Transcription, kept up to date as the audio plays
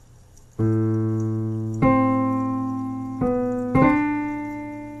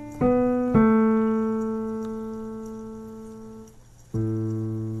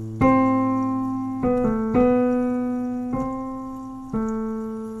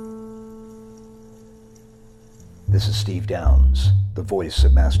This is Steve Downs, the voice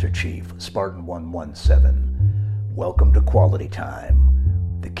of Master Chief, Spartan 117. Welcome to Quality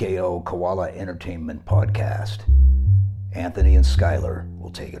Time, the KO Koala Entertainment Podcast. Anthony and Skylar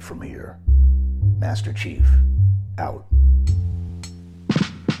will take it from here. Master Chief, out.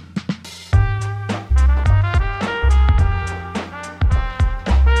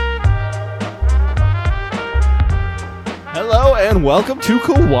 Hello and welcome to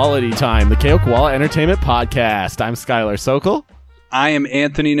Quality Time, the KO Koala Entertainment Podcast. I'm Skylar Sokol. I am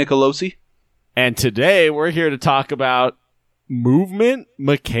Anthony Nicolosi. And today we're here to talk about movement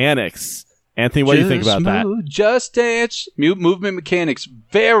mechanics. Anthony, what do you think about that? Just Dance. Movement mechanics.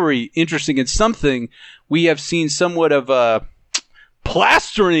 Very interesting and something we have seen somewhat of a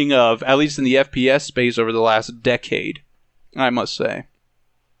plastering of, at least in the FPS space over the last decade, I must say.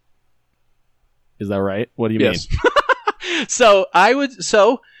 Is that right? What do you mean? Let's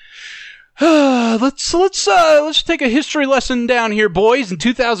take a history lesson down here, boys. In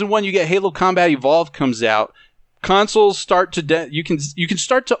 2001, you get Halo Combat Evolved comes out. Consoles start to you can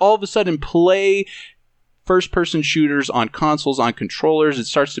start to all of a sudden play first-person shooters on consoles, on controllers. It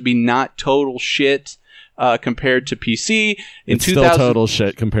starts to be not total shit compared to PC. It's still total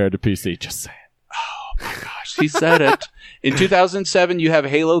shit compared to PC. Just say it. Oh my gosh, he said it. In 2007, you have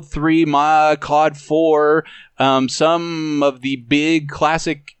Halo 3, COD 4, some of the big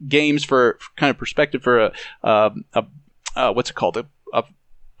classic games for kind of perspective for what's it called? A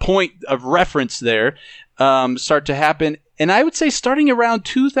point of reference there start to happen. And I would say starting around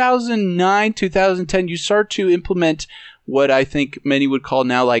 2009, 2010, you start to implement what I think many would call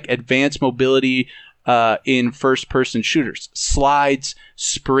now like advanced mobility in first-person shooters. Slides,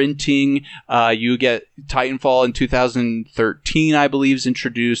 sprinting. You get Titanfall in 2013, I believe, is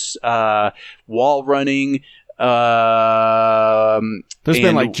introduced. Wall running. There's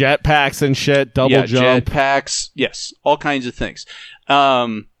been like jetpacks and shit, double jump. Jetpacks. Yes, all kinds of things.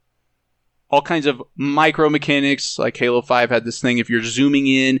 All kinds of micro mechanics, like Halo 5 had this thing. If you're zooming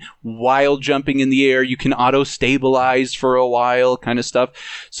in while jumping in the air, you can auto-stabilize for a while, kind of stuff.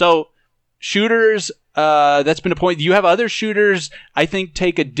 So shooters, that's been a point. You have other shooters, I think,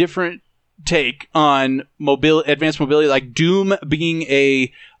 take a different take on advanced mobility, like Doom being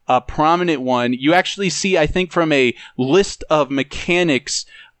a prominent one. You actually see, I think, from a list of mechanics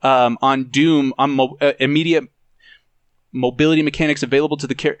on Doom, on immediate mobility mechanics available to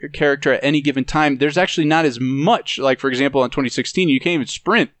the character at any given time, there's actually not as much. Like, for example, in 2016, you can't even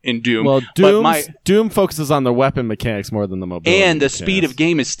sprint in Doom. Well, Doom focuses on the weapon mechanics more than the mobility and the mechanics. Speed of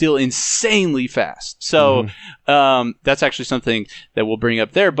game is still insanely fast. So that's actually something that we'll bring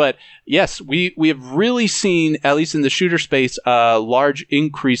up there. But yes, we have really seen, at least in the shooter space, a large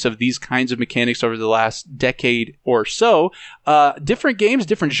increase of these kinds of mechanics over the last decade or so. Different games,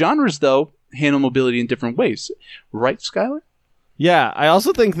 different genres, though, handle mobility in different ways. Right, Skylar? Yeah, I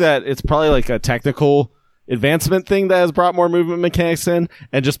also think that it's probably like a technical advancement thing that has brought more movement mechanics in,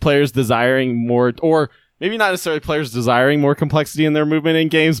 and just players desiring more, or maybe not necessarily players desiring more complexity in their movement in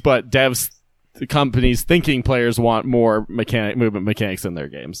games, but devs, the companies thinking players want more movement mechanics in their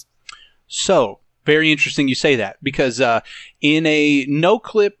games. So, very interesting you say that, because in a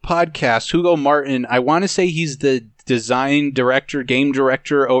No-Clip podcast, Hugo Martin, I want to say he's the design director, game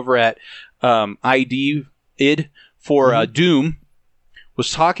director over at id for Doom,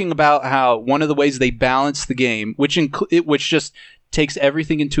 was talking about how one of the ways they balance the game, which just takes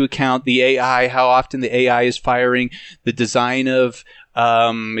everything into account, the AI, how often the AI is firing, the design of,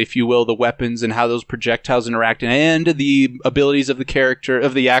 if you will, the weapons and how those projectiles interact, and the abilities of the character,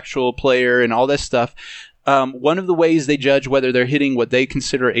 of the actual player, and all this stuff. One of the ways they judge whether they're hitting what they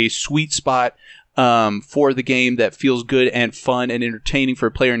consider a sweet spot for the game that feels good and fun and entertaining for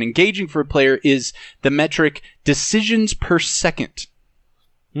a player and engaging for a player is the metric decisions per second.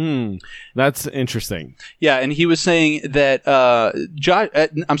 That's interesting. Yeah, and he was saying that Josh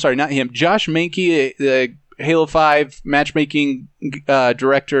Mankey, the Halo 5 matchmaking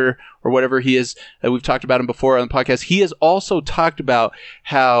director or whatever he is, we've talked about him before on the podcast. He has also talked about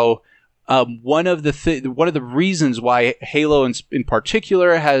how one of the reasons why Halo in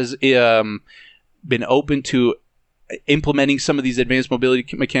particular has been open to implementing some of these advanced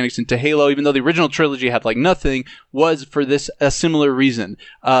mobility mechanics into Halo, even though the original trilogy had like nothing, was for a similar reason.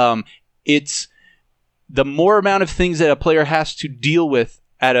 It's the more amount of things that a player has to deal with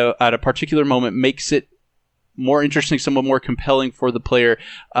at a particular moment makes it more interesting, somewhat more compelling for the player.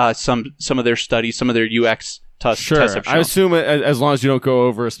 Some of their studies, some of their UX tests have shown. I assume as long as you don't go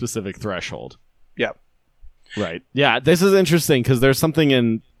over a specific threshold. Yeah. Right. Yeah, this is interesting because there's something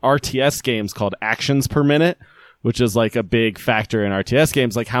in RTS games called actions per minute, which is like a big factor in RTS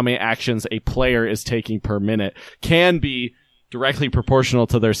games, like how many actions a player is taking per minute can be directly proportional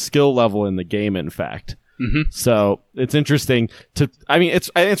to their skill level in the game, in fact. So it's interesting I think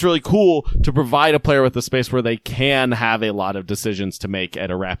it's really cool to provide a player with a space where they can have a lot of decisions to make at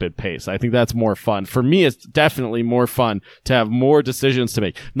a rapid pace. I think that's more fun. For me, it's definitely more fun to have more decisions to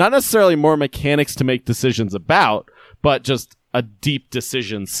make. Not necessarily more mechanics to make decisions about, but just a deep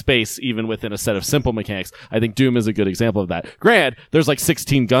decision space even within a set of simple mechanics. I think Doom is a good example of that. Granted, there's like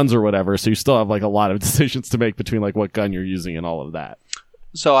 16 guns or whatever, so you still have like a lot of decisions to make between like what gun you're using and all of that.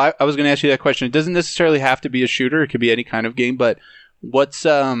 So I was going to ask you that question. It doesn't necessarily have to be a shooter. It could be any kind of game. But what's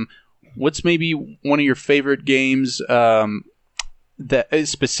maybe one of your favorite games that is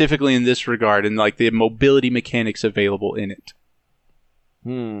specifically in this regard, and like the mobility mechanics available in it?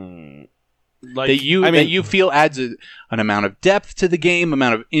 Like that you feel adds an amount of depth to the game,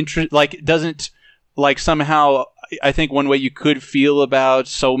 amount of interest. Like it doesn't like somehow. I think one way you could feel about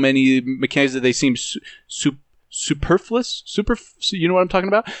so many mechanics that they seem superfluous, you know what I'm talking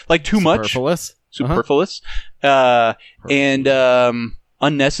about? Like too much. Superfluous. And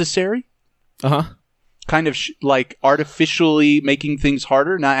unnecessary. Kind of like artificially making things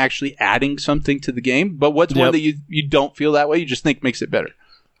harder, not actually adding something to the game. But what's one that you don't feel that way? You just think makes it better?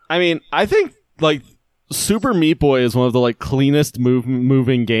 I mean, I think like Super Meat Boy is one of the like cleanest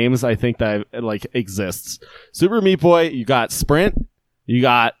moving games I think that like exists. Super Meat Boy, you got sprint, you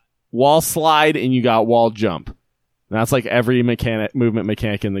got wall slide, and you got wall jump. And that's like every movement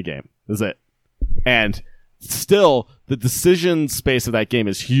mechanic in the game. Is it? And still, the decision space of that game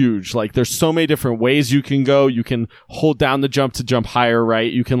is huge. Like, there's so many different ways you can go. You can hold down the jump to jump higher, right?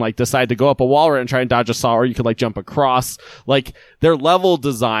 You can like decide to go up a wall and try and dodge a saw, or you could like jump across. Like, their level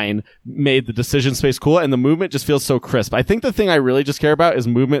design made the decision space cool, and the movement just feels so crisp. I think the thing I really just care about is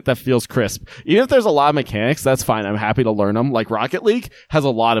movement that feels crisp. Even if there's a lot of mechanics, that's fine. I'm happy to learn them. Like, Rocket League has a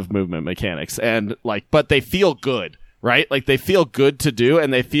lot of movement mechanics, and like, but they feel good, right? Like, they feel good to do,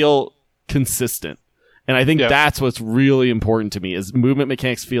 and they feel consistent. And I think that's what's really important to me, is movement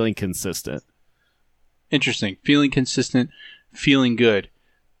mechanics feeling consistent. Interesting. Feeling consistent, feeling good.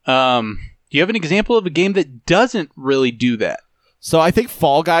 Do you have an example of a game that doesn't really do that? So I think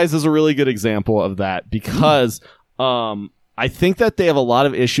Fall Guys is a really good example of that, because I think that they have a lot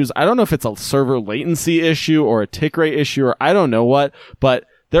of issues. I don't know if it's a server latency issue or a tick rate issue, or I don't know what, but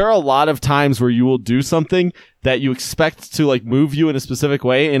there are a lot of times where you will do something that you expect to like move you in a specific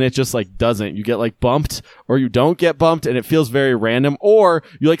way, and it just like doesn't. You get like bumped, or you don't get bumped, and it feels very random. Or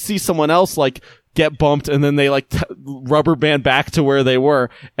you like see someone else like get bumped, and then they like rubber band back to where they were.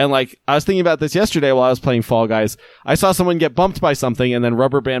 And like, I was thinking about this yesterday while I was playing Fall Guys. I saw someone get bumped by something and then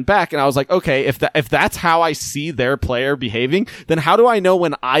rubber band back, and I was like, okay, if that's how I see their player behaving, then how do I know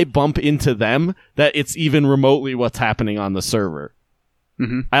when I bump into them that it's even remotely what's happening on the server?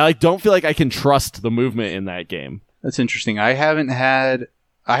 Mm-hmm. I like don't feel like I can trust the movement in that game. That's interesting. I haven't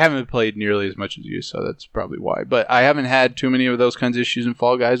played nearly as much as you, so that's probably why. But I haven't had too many of those kinds of issues in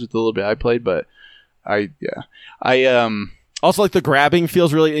Fall Guys with the little bit I played. But I also like the grabbing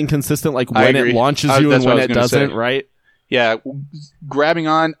feels really inconsistent. Like when it launches you and when it doesn't, right? Yeah, grabbing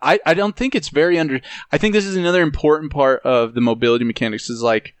on. I don't think it's very I think this is another important part of the mobility mechanics, is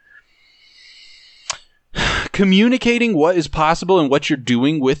like communicating what is possible and what you're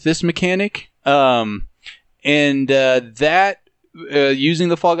doing with this mechanic. Using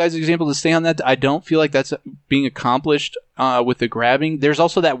the Fall Guys example to stay on that, I don't feel like that's being accomplished with the grabbing. There's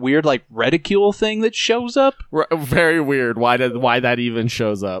also that weird like reticule thing that shows up. Very weird. Why that even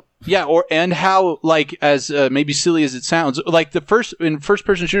shows up? Yeah, and how, like, as maybe silly as it sounds, like in first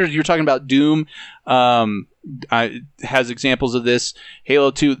person shooters, you're talking about Doom. Has examples of this.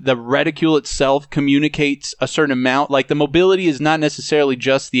 Halo 2, the reticule itself communicates a certain amount. Like, the mobility is not necessarily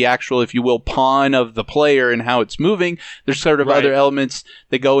just the actual, if you will, pawn of the player and how it's moving. There's sort of other elements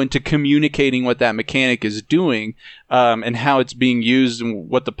that go into communicating what that mechanic is doing, and how it's being used and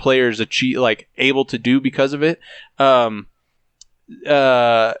what the player is able to do because of it.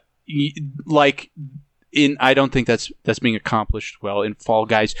 I don't think that's being accomplished well in Fall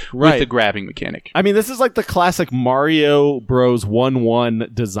Guys with the grabbing mechanic. I mean, this is like the classic Mario Bros.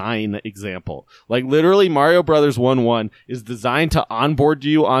 1-1 design example. Like, literally, Mario Brothers 1-1 is designed to onboard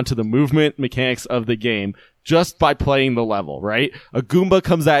you onto the movement mechanics of the game just by playing the level, right? A Goomba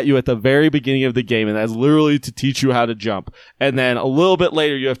comes at you at the very beginning of the game, and that's literally to teach you how to jump. And then a little bit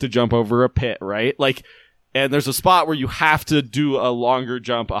later, you have to jump over a pit, right? Like, And there's a spot where you have to do a longer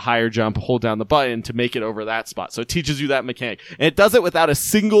jump, a higher jump, hold down the button to make it over that spot. So it teaches you that mechanic. And it does it without a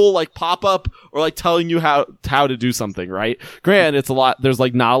single like pop-up or like telling you how to do something, right? Granted, it's a lot, there's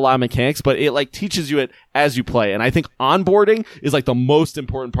like not a lot of mechanics, but it like teaches you it as you play. And I think onboarding is like the most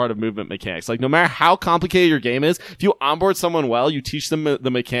important part of movement mechanics. Like no matter how complicated your game is, if you onboard someone well, you teach them the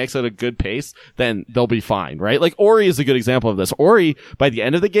mechanics at a good pace, then they'll be fine, right? Like Ori is a good example of this. Ori, by the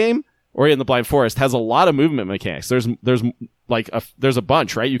end of the game, Ori and the Blind Forest has a lot of movement mechanics. There's a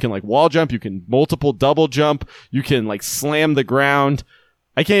bunch, right? You can like wall jump, you can multiple double jump, you can like slam the ground.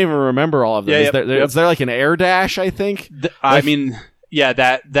 I can't even remember all of them. Is there like an air dash, I think? That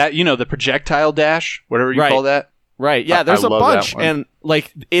the projectile dash, whatever you call that. Right. Yeah, there's a bunch, and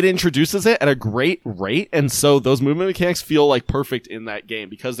like it introduces it at a great rate, and so those movement mechanics feel like perfect in that game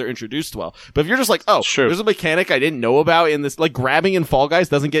because they're introduced well. But if you're just like, oh, there's a mechanic I didn't know about in this, like grabbing in Fall Guys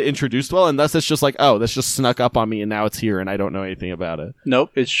doesn't get introduced well, and thus it's just like, oh, this just snuck up on me, and now it's here, and I don't know anything about it. Nope,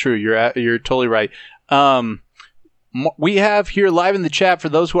 it's true. You're totally right. We have here live in the chat, for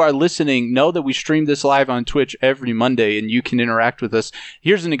those who are listening, know that we stream this live on Twitch every Monday, and you can interact with us.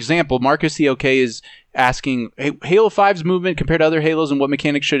 Here's an example. Marcus the OK is asking, hey, Halo 5's movement compared to other Halos, and what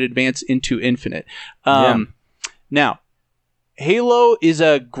mechanics should advance into Infinite? Now, Halo is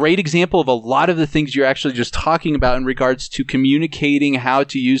a great example of a lot of the things you're actually just talking about in regards to communicating how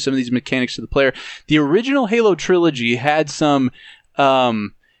to use some of these mechanics to the player. The original Halo trilogy had some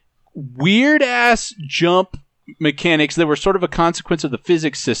weird-ass jump mechanics that were sort of a consequence of the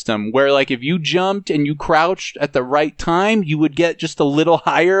physics system, where like if you jumped and you crouched at the right time, you would get just a little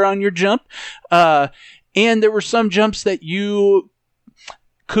higher on your jump. And there were some jumps that you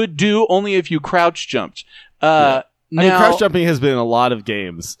could do only if you crouch jumped. I mean, crouch jumping has been in a lot of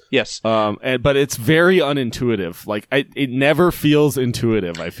games. Yes. But it's very unintuitive. Like, it never feels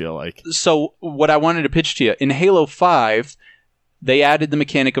intuitive, I feel like. So what I wanted to pitch to you, in Halo 5, they added the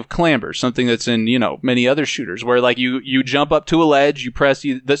mechanic of clamber, something that's in, many other shooters, where like you jump up to a ledge, you press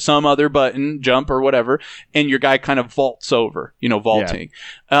some other button, jump or whatever, and your guy kind of vaults over, vaulting.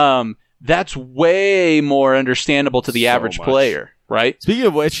 Yeah. That's way more understandable to the average player, right? Speaking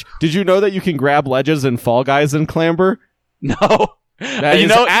of which, did you know that you can grab ledges in Fall Guys and clamber? No. That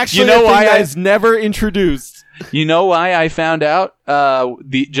is actually why I was never introduced. You know why I found out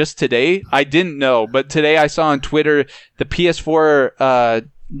just today? I didn't know, but today I saw on Twitter the PS4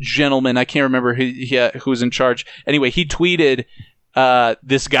 gentleman, I can't remember who was in charge. Anyway, he retweeted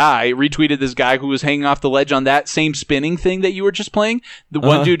this guy who was hanging off the ledge on that same spinning thing that you were just playing. The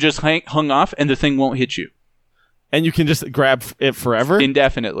one dude just hung off, and the thing won't hit you. And you can just grab it forever?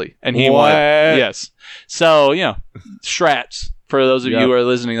 Indefinitely. And he won. Yes. So, strats. For those of you who are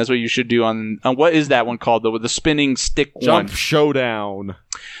listening, that's what you should do on what is that one called, the spinning stick Jump Showdown.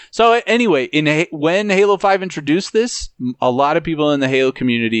 So anyway, when Halo 5 introduced this, a lot of people in the Halo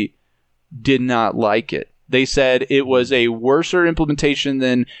community did not like it. They said it was a worser implementation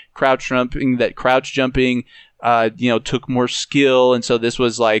than crouch jumping, that crouch jumping took more skill, and so this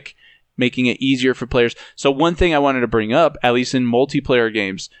was like making it easier for players. So one thing I wanted to bring up, at least in multiplayer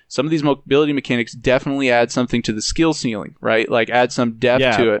games, some of these mobility mechanics definitely add something to the skill ceiling, right? Like add some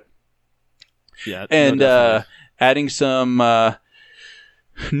depth to it. Yeah. And adding some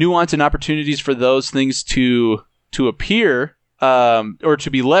nuance and opportunities for those things to appear or to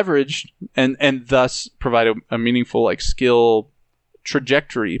be leveraged and thus provide a meaningful like skill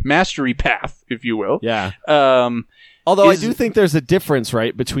trajectory, mastery path, if you will. Yeah. Although I do think there's a difference,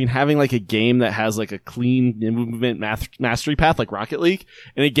 right, between having like a game that has like a clean movement mastery path like Rocket League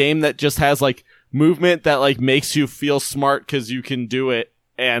and a game that just has like movement that like makes you feel smart because you can do it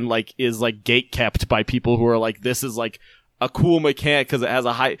and like is like gate kept by people who are like, this is like a cool mechanic because it has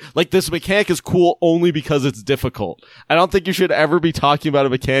a high, like this mechanic is cool only because it's difficult. I don't think you should ever be talking about a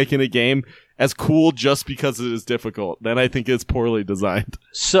mechanic in a game as cool just because it is difficult. Then I think it's poorly designed.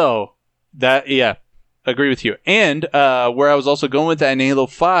 So agree with you. And where I was also going with that in Halo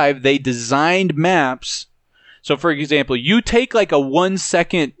 5, they designed maps. So, for example, you take like a 1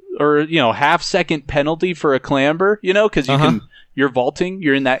 second or half second penalty for a clamber, because you're vaulting,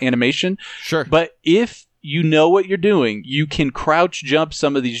 you're in that animation. Sure. But if you know what you're doing, you can crouch jump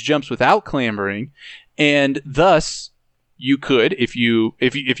some of these jumps without clambering, and thus you could, if you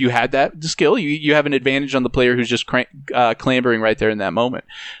had that skill, you have an advantage on the player who's just clambering right there in that moment.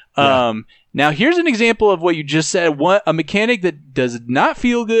 Yeah. Now, here's an example of what you just said. A mechanic that does not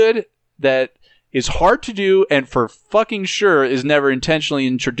feel good, that is hard to do, and for fucking sure is never intentionally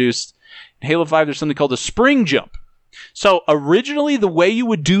introduced. In Halo 5, there's something called a spring jump. So, originally, the way you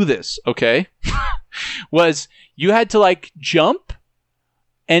would do this, okay, was you had to, like, jump,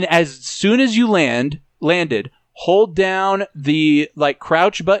 and as soon as you land, landed, hold down the like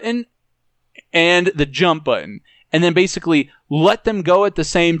crouch button and the jump button, and then basically let them go at the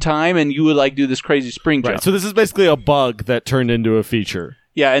same time, and you would like do this crazy spring jump. Right. So this is basically a bug that turned into a feature.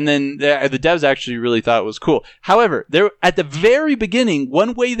 Yeah, and then the devs actually really thought it was cool. However, there at the very beginning,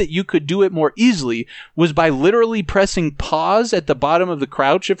 one way that you could do it more easily was by literally pressing pause at the bottom of the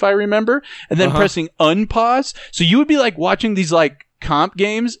crouch, if I remember, and then pressing unpause. So you would be like watching these like comp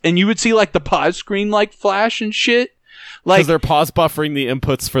games, and you would see like the pause screen like flash and shit. Like Because they're pause buffering the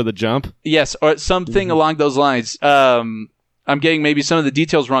inputs for the jump. yes, or something along those lines. I'm getting maybe some of the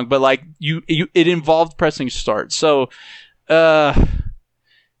details wrong, but like it involved pressing start. So,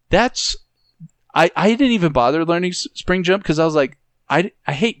 that's I didn't even bother learning spring jump because I was like, I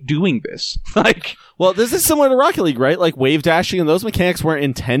hate doing this. Like, well, this is similar to Rocket League, right? Like wave dashing and those mechanics weren't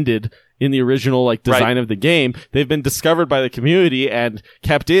intended in the original like design of the game. They've been discovered by the community and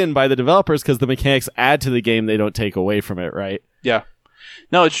kept in by the developers because the mechanics add to the game; they don't take away from it, right? Yeah,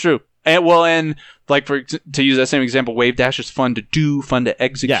 no, it's true. And like to use that same example, wave dash is fun to do, fun to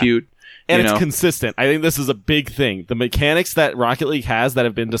execute. Yeah. And it's consistent. I think this is a big thing. The mechanics that Rocket League has that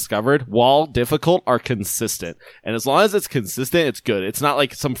have been discovered, while difficult, are consistent. And as long as it's consistent, it's good. It's not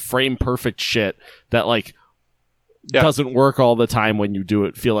like some frame perfect shit that like doesn't work all the time when you do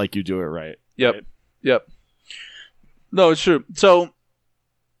it, feel like you do it right. Yep. Right? Yep. No, it's true. So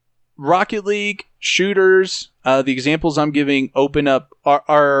Rocket League, shooters, the examples I'm giving open up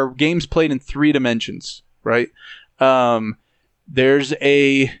are games played in 3 dimensions, right?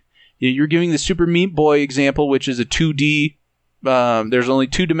 You're giving the Super Meat Boy example, which is a 2D. There's only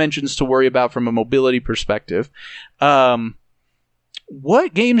 2 dimensions to worry about from a mobility perspective. What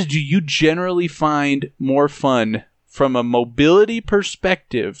games do you generally find more fun from a mobility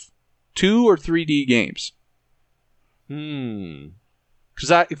perspective? 2 or 3D games? Because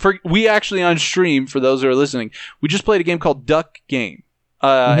we actually on stream, for those who are listening, we just played a game called Duck Game,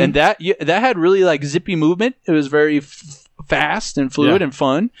 and that had really like zippy movement. It was very fast and fluid and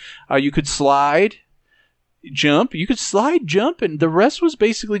fun. You could slide, jump. You could slide, jump, and the rest was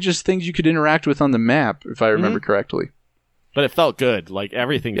basically just things you could interact with on the map, if I remember correctly. But it felt good. Like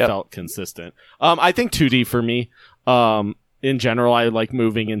everything felt consistent. I think 2D for me. In general, I like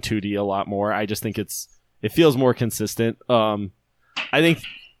moving in 2D a lot more. I just think it feels more consistent. I think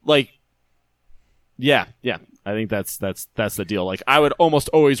like I think that's the deal. Like I would almost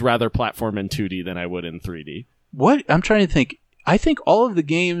always rather platform in 2D than I would in 3D. What? I'm trying to think. I think all of the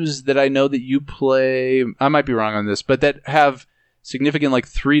games that I know that you play, I might be wrong on this, but that have significant like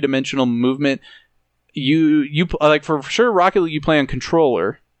 3-dimensional movement, you like for sure Rocket League you play on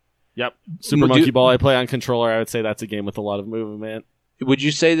controller. Yep. Super Monkey Ball I play on controller. I would say that's a game with a lot of movement. Would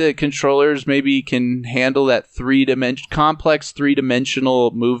you say that controllers maybe can handle that complex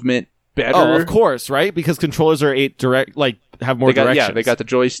 3-dimensional movement better? Oh, of course, right? Because controllers are have more directions. Yeah, they got the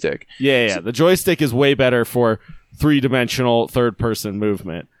joystick. Yeah. The joystick is way better for 3-dimensional third-person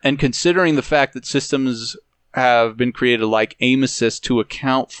movement. And considering the fact that systems have been created like aim assist to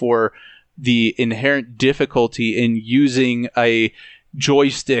account for the inherent difficulty in using a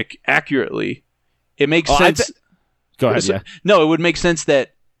joystick accurately, it makes sense. Go ahead. Yeah. No, it would make sense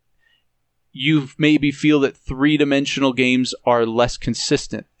that you maybe feel that 3-dimensional games are less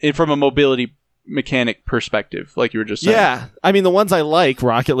consistent from a mobility mechanic perspective, like you were just saying. Yeah, I mean the ones I like,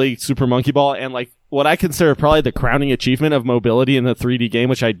 Rocket League, Super Monkey Ball, and like what I consider probably the crowning achievement of mobility in the 3D game,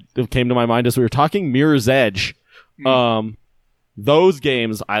 which came to my mind as we were talking, Mirror's Edge. Those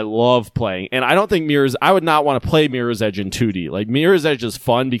games I love playing, and I don't think I would not want to play Mirror's Edge in 2D. Like Mirror's Edge is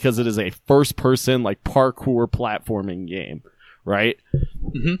fun because it is a first-person like parkour platforming game, right?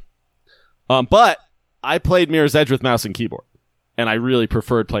 Mm-hmm. But I played Mirror's Edge with mouse and keyboard, and I really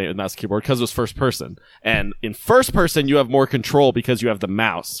preferred playing it with mouse and keyboard because it was first person. And in first person, you have more control because you have the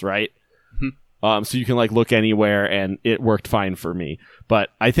mouse, right? So you can like look anywhere, and it worked fine for me.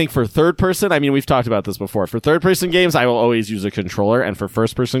 But I think for third person, I mean, we've talked about this before. For third person games, I will always use a controller, and for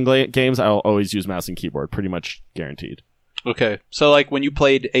first person games, I will always use mouse and keyboard, pretty much guaranteed. Okay, so like when you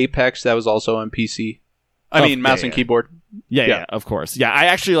played Apex, that was also on PC. Mouse and keyboard. Yeah, of course. Yeah, I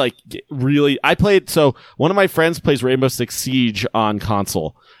actually I played. So one of my friends plays Rainbow Six Siege on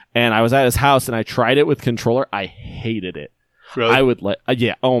console, and I was at his house, and I tried it with controller. I hated it. Really? I would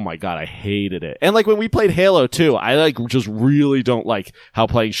oh my god, I hated it. And like when we played Halo too, I just really don't like how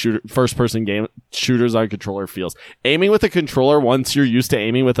playing first person game shooters on controller feels. Aiming with a controller once you're used to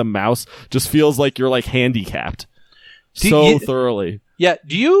aiming with a mouse just feels like you're like handicapped thoroughly. Yeah,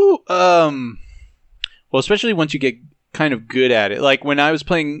 do you well, especially once you get kind of good at it. Like when I was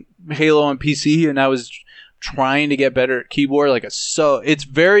playing Halo on PC and I was trying to get better at keyboard, it's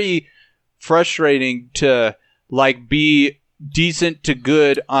very frustrating to like be decent to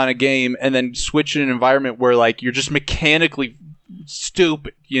good on a game and then switch in an environment where like you're just mechanically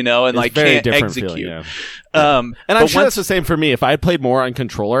stupid, and It's like very can't different execute. feeling, yeah. And I'm sure once, that's the same for me. If I had played more on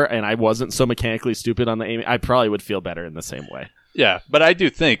controller and I wasn't so mechanically stupid on the aiming, I probably would feel better in the same way. yeah, but I do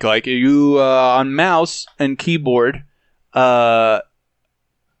think like you on mouse and keyboard,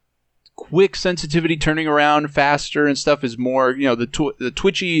 quick sensitivity, turning around faster and stuff is more, the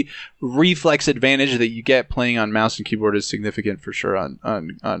twitchy reflex advantage that you get playing on mouse and keyboard is significant for sure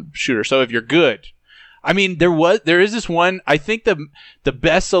on shooter. So if you're good, I mean, there is this one, I think the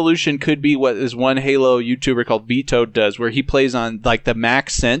best solution could be what this one Halo YouTuber called Vito does, where he plays on like the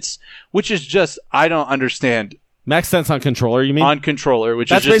Max Sense, which is just, I don't understand. Max Sense on controller, you mean? On controller, which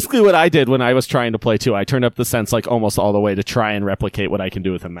That's is just, basically what I did when I was trying to play too. I turned up the sense like almost all the way to try and replicate what I can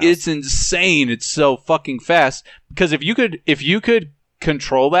do with a mouse. it's insane. It's so fucking fast because if you could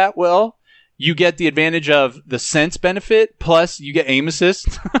control that well, you get the advantage of the sense benefit plus you get aim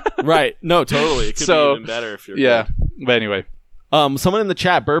assist. Right. No, totally. It could be even better if you're good. But anyway. Someone in the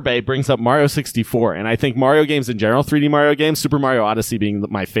chat, Burbe, brings up Mario 64, and I think Mario games in general, 3D Mario games, Super Mario Odyssey being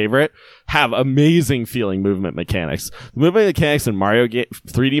my favorite, have amazing feeling movement mechanics. The movement mechanics in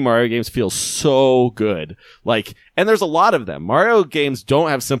 3D Mario games feel so good. Like, and there's a lot of them. Mario games don't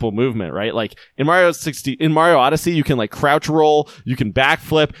have simple movement, right? Like, in Mario Odyssey, you can like crouch roll, you can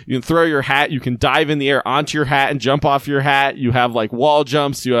backflip, you can throw your hat, you can dive in the air onto your hat and jump off your hat. You have like wall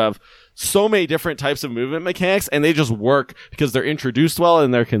jumps, you have so many different types of movement mechanics, and they just work because they're introduced well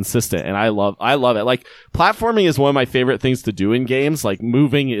and they're consistent. And I love it. Like, platforming is one of my favorite things to do in games. Like,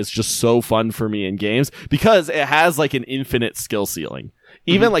 moving is just so fun for me in games because it has like an infinite skill ceiling.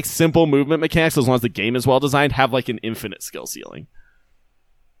 Even like simple movement mechanics, as long as the game is well designed, have like an infinite skill ceiling.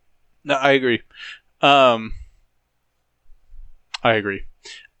 No, I agree.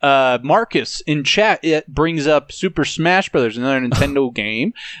 Marcus in chat, it brings up Super Smash Brothers, another Nintendo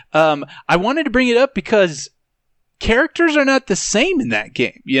game. I wanted to bring it up because characters are not the same in that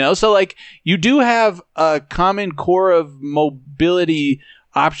game, So like you do have a common core of mobility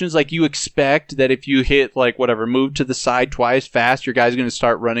options. Like you expect that if you hit like whatever, move to the side twice fast, your guy's going to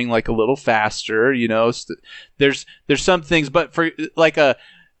start running like a little faster. There's some things, but for like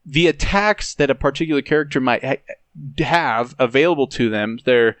the attacks that a particular character might have available to them,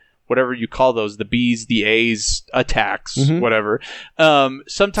 they're whatever you call those, the B's, the A's attacks, whatever.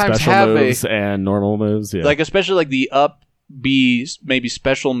 Sometimes special have moves and normal moves, yeah. Like especially like the up B, maybe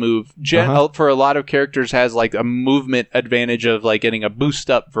special move. For a lot of characters has like a movement advantage of like getting a boost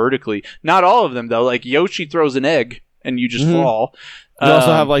up vertically. Not all of them though. Like Yoshi throws an egg and you just fall. You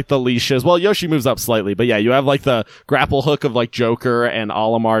also have like the leashes. Well, Yoshi moves up slightly, but yeah, you have like the grapple hook of like Joker and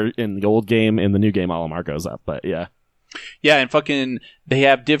Olimar in the old game. In the new game, Olimar goes up, but yeah. Yeah, and fucking they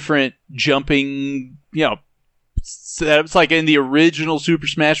have different jumping, it's like in the original Super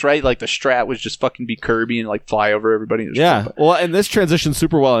Smash, right? Like the strat was just fucking be Kirby and like fly over everybody. Yeah, well, and this transitions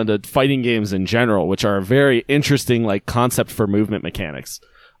super well into fighting games in general, which are a very interesting like concept for movement mechanics.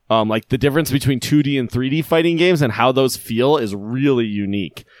 Like the difference between 2D and 3D fighting games and how those feel is really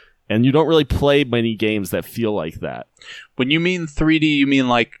unique. And you don't really play many games that feel like that. When you mean 3D, you mean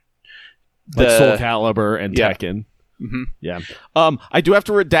like Soul Calibur and Tekken. Mm-hmm. Yeah. I do have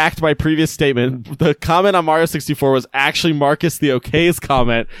to redact my previous statement. The comment on Mario 64 was actually Marcus the OK's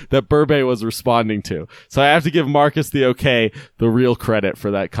comment that Burbe was responding to. So I have to give Marcus the OK the real credit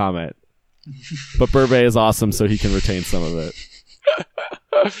for that comment. But Burbe is awesome, so he can retain some of it.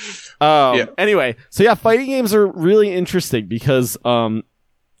 Anyway, so yeah, fighting games are really interesting because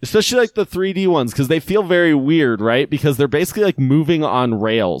especially like the 3D ones, because they feel very weird, right? Because they're basically like moving on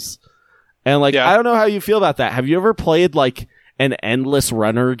rails. And like I don't know how you feel about that. Have you ever played like an endless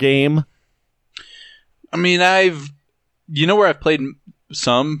runner game? I mean, where I've played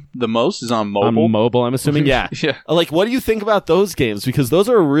the most is on mobile. On mobile, I'm assuming. Yeah. Yeah. Like, what do you think about those games? Because those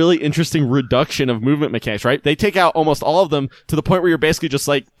are a really interesting reduction of movement mechanics, right? They take out almost all of them to the point where you're basically just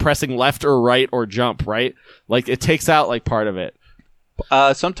like pressing left or right or jump, right? Like it takes out like part of it.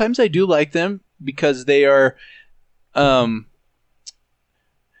 Sometimes I do like them because they are, as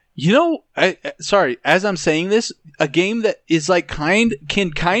I'm saying this, a game that is like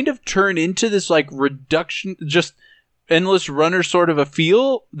can kind of turn into this like reduction, just endless runner sort of a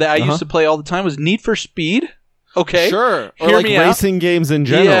feel that I used to play all the time was Need for Speed. Okay. Sure. Or like racing games in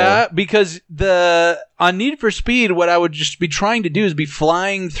general. Yeah, because on Need for Speed, what I would just be trying to do is be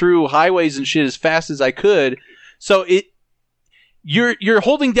flying through highways and shit as fast as I could. So you're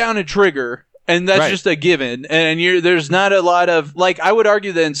holding down a trigger And that's just a given. And there's not a lot of, like, I would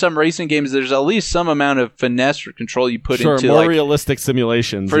argue that in some racing games, there's at least some amount of finesse or control you put into, more like, realistic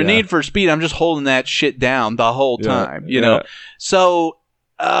simulations. For Need for Speed, I'm just holding that shit down the whole time, you know? So,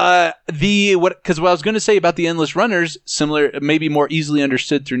 what I was going to say about the endless runners, similar, maybe more easily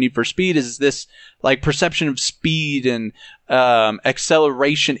understood through Need for Speed, is this, like, perception of speed and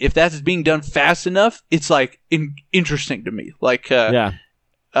acceleration. If that's being done fast enough, it's, like, interesting to me. Like,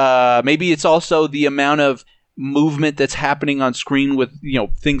 maybe it's also the amount of movement that's happening on screen with, you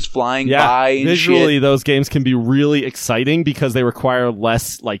know, things flying by and visually shit. Those games can be really exciting because they require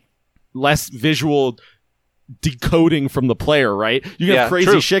less visual decoding from the player, right? You can have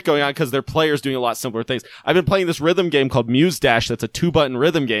crazy shit going on because their players doing a lot simpler things. I've been playing this rhythm game called Muse Dash that's a 2-button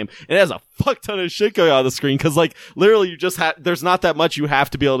rhythm game, and it has a fuck ton of shit going on the screen because, like, literally you just there's not that much you have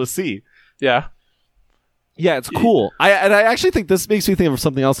to be able to see. Yeah, it's cool. I actually think this makes me think of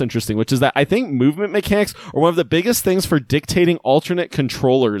something else interesting, which is that I think movement mechanics are one of the biggest things for dictating alternate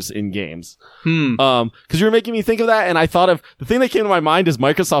controllers in games. Because you were making me think of that, and I thought of the thing that came to my mind is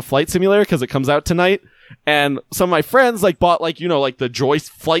Microsoft Flight Simulator because it comes out tonight. And some of my friends bought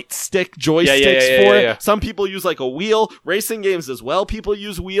the flight stick joysticks for it. Yeah. Some people use like a wheel. Racing games as well, people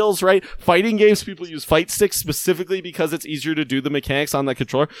use wheels, right? Fighting games, people use fight sticks specifically because it's easier to do the mechanics on the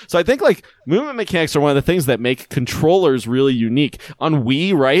controller. So I think like movement mechanics are one of the things that make controllers really unique. On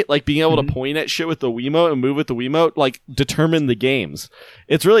Wii, right? Like being able to point at shit with the Wiimote and move with the Wiimote, like determine the games.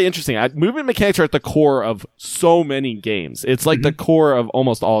 It's really interesting. Movement mechanics are at the core of so many games. It's like the core of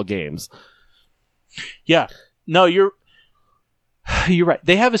almost all games. Yeah. No, you're right.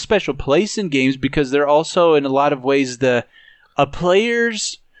 They have a special place in games because they're also, in a lot of ways, a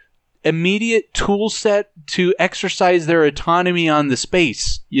player's immediate tool set to exercise their autonomy on the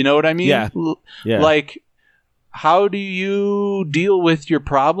space. You know what I mean? Yeah. Like, how do you deal with your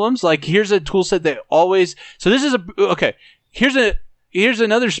problems? Like, here's a tool set that always... So this is okay. Here's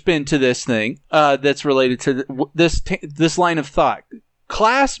another spin to this thing that's related to this line of thought.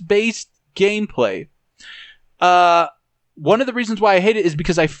 Class-based gameplay. One of the reasons why I hate it is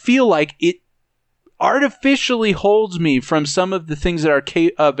because I feel like it artificially holds me from some of the things that are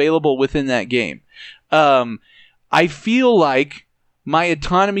available within that game. I feel like my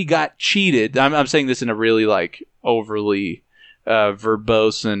autonomy got cheated. I'm saying this in a really like overly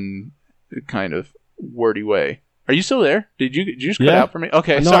verbose and kind of wordy way. Are you still there? Did you just cut out for me?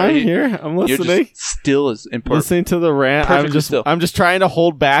 Okay, no, sorry. I'm here. I'm listening. You're just still as important. Listening to the rant. Still. I'm just trying to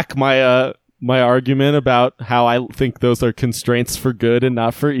hold back my my argument about how I think those are constraints for good and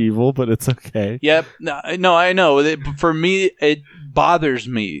not for evil, but it's okay. Yep. No, I know. For me, it bothers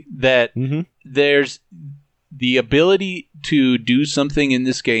me that there's the ability to do something in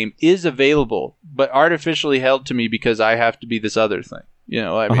this game is available, but artificially held to me because I have to be this other thing. You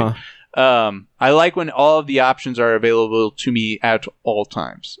know what I mean? I like when all of the options are available to me at all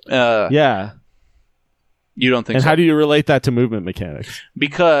times. Yeah. You don't think and so? How do you relate that to movement mechanics?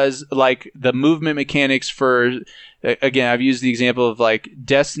 Because, like, the movement mechanics for... Again, I've used the example of, like,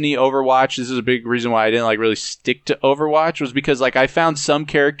 Destiny, Overwatch. This is a big reason why I didn't, like, really stick to Overwatch, was because, like, I found some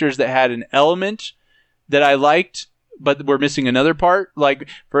characters that had an element that I liked, but we're missing another part. Like,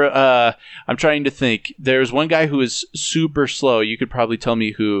 I'm trying to think. There's one guy who is super slow. You could probably tell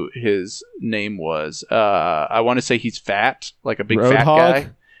me who his name was. I want to say he's fat, like a big Roadhog? fat guy.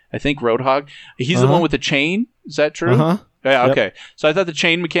 I think Roadhog. He's the one with the chain. Is that true? Yeah, okay. Yep. So I thought the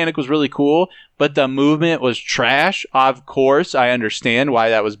chain mechanic was really cool, but the movement was trash. Of course, I understand why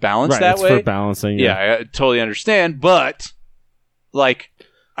that was balanced that way. For balancing. Yeah, I totally understand. But, like,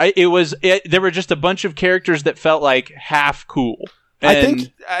 there were just a bunch of characters that felt like half cool.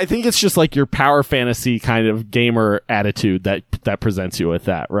 And I think it's just like your power fantasy kind of gamer attitude that presents you with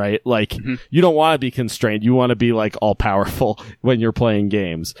that, right? Like you don't want to be constrained. You want to be like all powerful when you're playing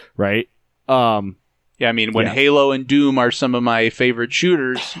games, right? Yeah, I mean, when Halo and Doom are some of my favorite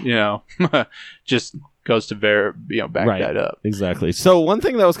shooters, you know, just goes to back that up. Exactly. So one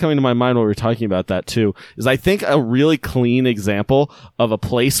thing that was coming to my mind while we were talking about that too is I think a really clean example of a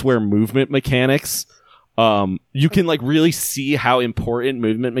place where movement mechanics you can like really see how important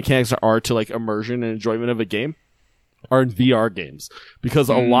movement mechanics are to like immersion and enjoyment of a game are in VR games, because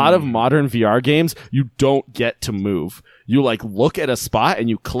a lot of modern VR games you don't get to move. You like look at a spot and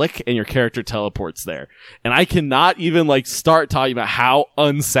you click and your character teleports there. And I cannot even like start talking about how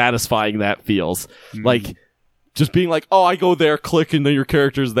unsatisfying that feels. Like just being like, oh, I go there, click, and then your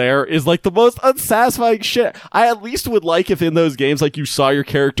character's there is like the most unsatisfying shit. I at least would like if in those games, like, you saw your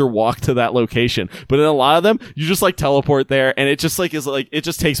character walk to that location. But in a lot of them, you just like teleport there, and it just like is like, it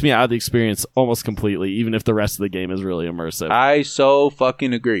just takes me out of the experience almost completely, even if the rest of the game is really immersive. I so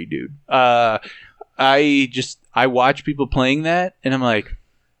fucking agree, dude. I watch people playing that, and I'm like,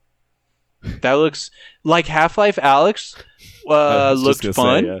 that looks like Half-Life Alyx. Looked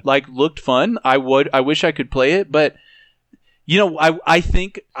fun. Looked fun. I wish I could play it, but I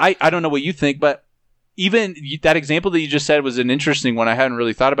think I don't know what you think, but even that example that you just said was an interesting one. I hadn't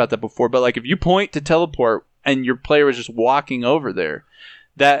really thought about that before, but like if you point to teleport and your player is just walking over there,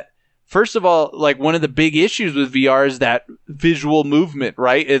 that first of all, like one of the big issues with VR is that visual movement,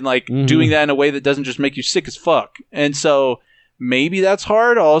 right? And like doing that in a way that doesn't just make you sick as fuck. And so maybe that's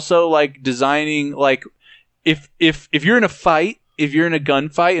hard. Also, like designing like. If you're in a fight, if you're in a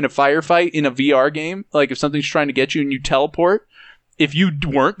gunfight, in a firefight, in a VR game, like if something's trying to get you and you teleport, if you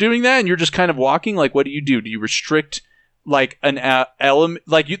weren't doing that and you're just kind of walking, like what do? Do you restrict like an element?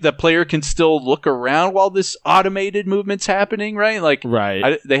 Like the player can still look around while this automated movement's happening, right? Like,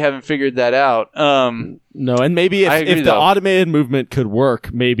 right. They haven't figured that out. No, and maybe if the automated movement could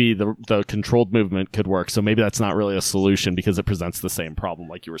work, maybe the controlled movement could work. So maybe that's not really a solution because it presents the same problem,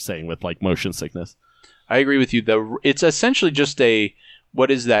 like you were saying with like motion sickness. I agree with you. It's essentially just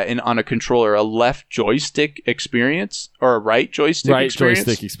what is that on a controller? A left joystick experience or a right joystick experience? Right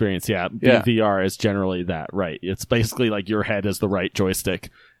joystick experience, yeah. VR is generally that, right. It's basically like your head is the right joystick,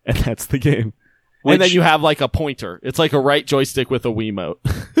 and that's the game. And then you have like a pointer. It's like a right joystick with a Wiimote.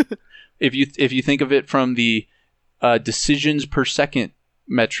 If you think of it from the decisions per second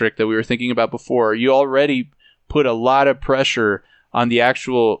metric that we were thinking about before, you already put a lot of pressure on the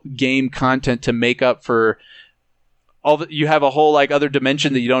actual game content to make up for all that. You have a whole like other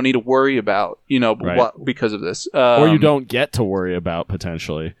dimension that you don't need to worry about, right. Because of this, or you don't get to worry about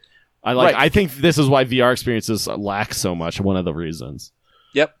potentially. I think this is why VR experiences lack so much. One of the reasons.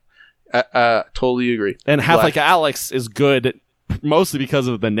 Yep, totally agree. And Half-Life Alyx is good. Mostly because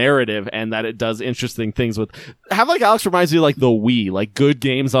of the narrative and that it does interesting things with Half-Life Alyx reminds me of like the Wii, like good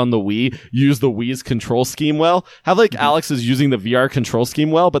games on the Wii use the Wii's control scheme well. Half-Life Alyx is using the VR control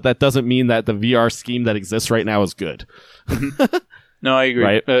scheme well, but that doesn't mean that the VR scheme that exists right now is good. No, I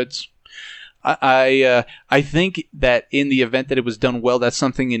agree. Right? I think that in the event that it was done well, that's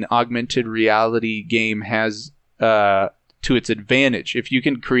something an augmented reality game has to its advantage. If you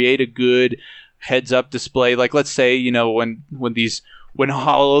can create a good heads-up display, like let's say when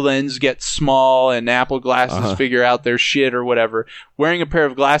HoloLens get small and Apple glasses figure out their shit or whatever, wearing a pair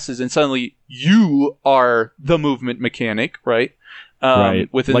of glasses and suddenly you are the movement mechanic, right? Right.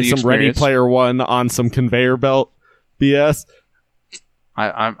 Within like the some experience. Ready Player One on some conveyor belt BS.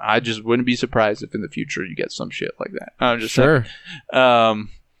 I just wouldn't be surprised if in the future you get some shit like that. I'm just sure. Saying.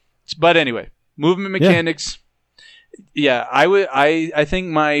 But anyway, movement mechanics. Yeah, I think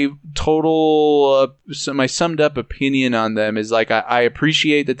my total, my summed up opinion on them is like I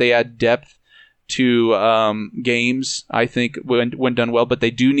appreciate that they add depth to games. I think when done well, but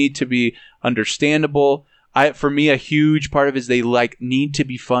they do need to be understandable. For me, a huge part of it is they need to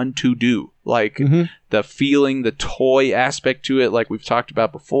be fun to do. Like the feeling, the toy aspect to it, like we've talked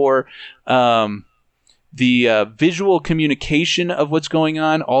about before. The visual communication of what's going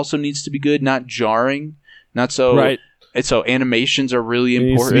on also needs to be good, not jarring. Not so right. So animations are really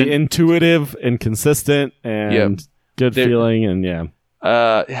important. It needs to be intuitive and consistent and good feeling, and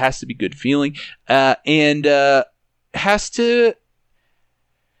it has to be good feeling, and has to.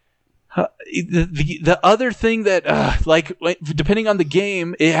 The other thing that depending on the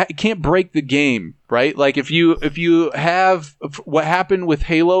game, it can't break the game, right? Like if you have what happened with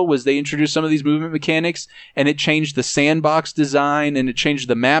Halo was they introduced some of these movement mechanics and it changed the sandbox design and it changed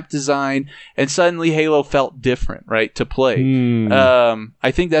the map design and suddenly Halo felt different, right, to play.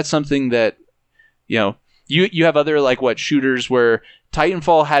 I think that's something that you have other shooters where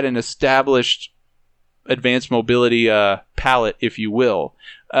Titanfall had an established advanced mobility palette, if you will.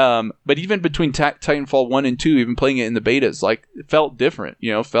 But even between Titanfall 1 and 2, even playing it in the betas, it felt different,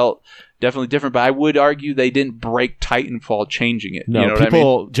 felt definitely different. But I would argue they didn't break Titanfall changing it. No, you know what I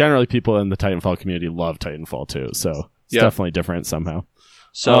mean? Generally people in the Titanfall community love Titanfall too, so it's definitely different somehow.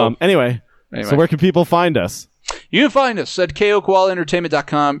 So anyway, so where can people find us? You can find us at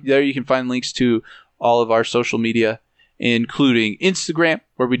kokoalaentertainment.com. There you can find links to all of our social media. including Instagram,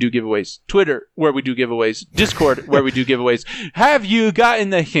 where we do giveaways, Twitter, where we do giveaways, Discord, where we do giveaways. Have you gotten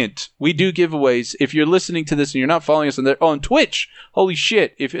the hint? We do giveaways. If you're listening to this and you're not following us on Twitch, holy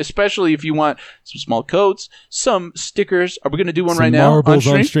shit! Especially if you want some small coats, some stickers. Are we going to do one right now on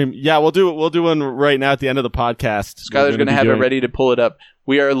stream? Yeah, we'll do one right now at the end of the podcast. Skylar's going to have it ready to pull it up.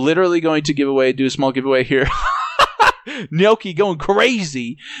 We are literally going to do a small giveaway here. Nyoki going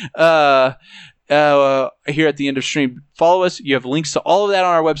crazy here at the end of stream. Follow us. You have links to all of that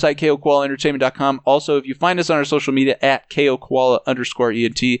on our website, kokoalaentertainment.com. Also, if you find us on our social media at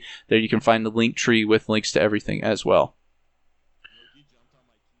kokoala_ENT, there you can find the link tree with links to everything as well.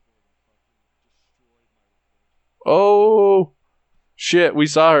 Oh, shit. We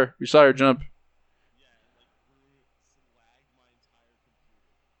saw her jump.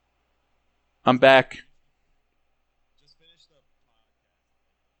 I'm back.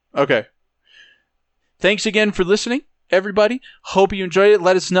 Okay. Thanks again for listening, everybody. Hope you enjoyed it.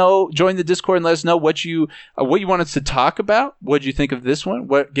 Let us know. Join the Discord and let us know what you want us to talk about. What did you think of this one?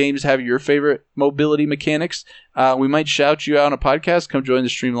 What games have your favorite mobility mechanics? We might shout you out on a podcast. Come join the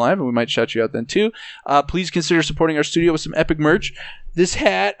stream live, and we might shout you out then too. Please consider supporting our studio with some epic merch. This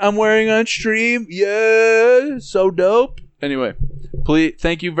hat I'm wearing on stream, yeah, so dope. Anyway, please,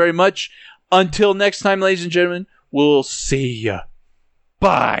 thank you very much. Until next time, ladies and gentlemen, we'll see ya.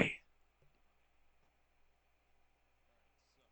 Bye.